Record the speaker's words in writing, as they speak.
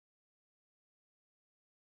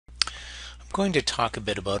Going to talk a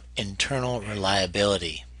bit about internal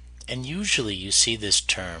reliability, and usually you see this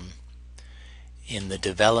term in the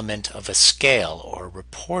development of a scale or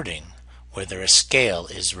reporting whether a scale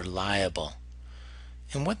is reliable.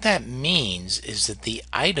 And what that means is that the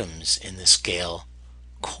items in the scale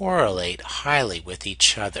correlate highly with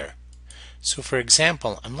each other. So for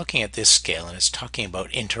example, I'm looking at this scale and it's talking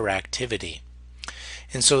about interactivity.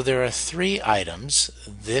 And so there are 3 items.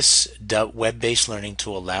 This web-based learning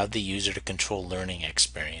tool allowed the user to control learning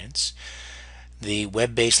experience. The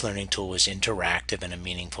web-based learning tool was interactive in a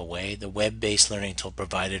meaningful way. The web-based learning tool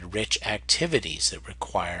provided rich activities that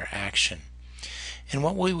require action. And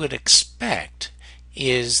what we would expect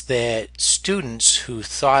is that students who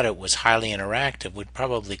thought it was highly interactive would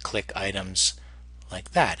probably click items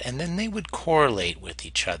like that, and then they would correlate with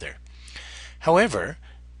each other. However,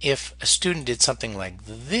 if a student did something like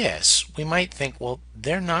this, we might think, well,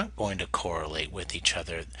 they're not going to correlate with each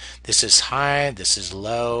other. This is high, this is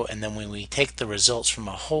low, and then when we take the results from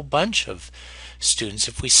a whole bunch of students,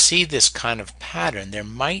 if we see this kind of pattern, there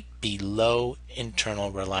might be low internal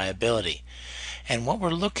reliability. And what we're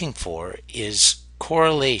looking for is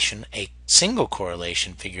correlation, a single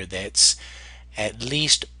correlation figure that's at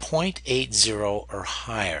least 0.80 or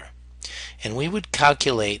higher. And we would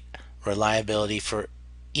calculate reliability for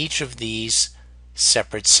each of these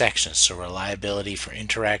separate sections. So reliability for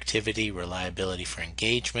interactivity, reliability for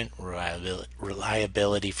engagement,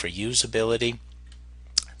 reliability for usability,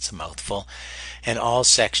 it's a mouthful, and all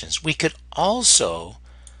sections. We could also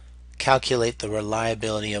calculate the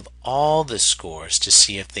reliability of all the scores to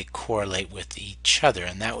see if they correlate with each other,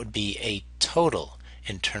 and that would be a total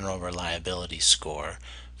internal reliability score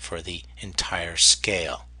for the entire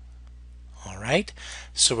scale. Alright,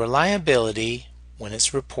 so reliability, when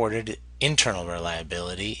it's reported, internal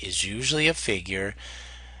reliability is usually a figure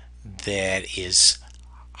that is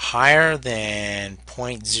higher than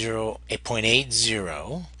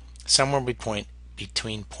 0.80, somewhere between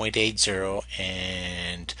 0.80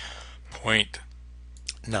 and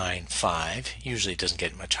 0.95. Usually it doesn't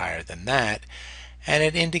get much higher than that, and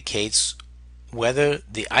it indicates whether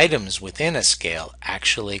the items within a scale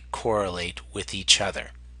actually correlate with each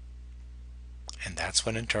other. And that's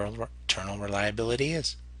what internal reliability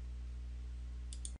is.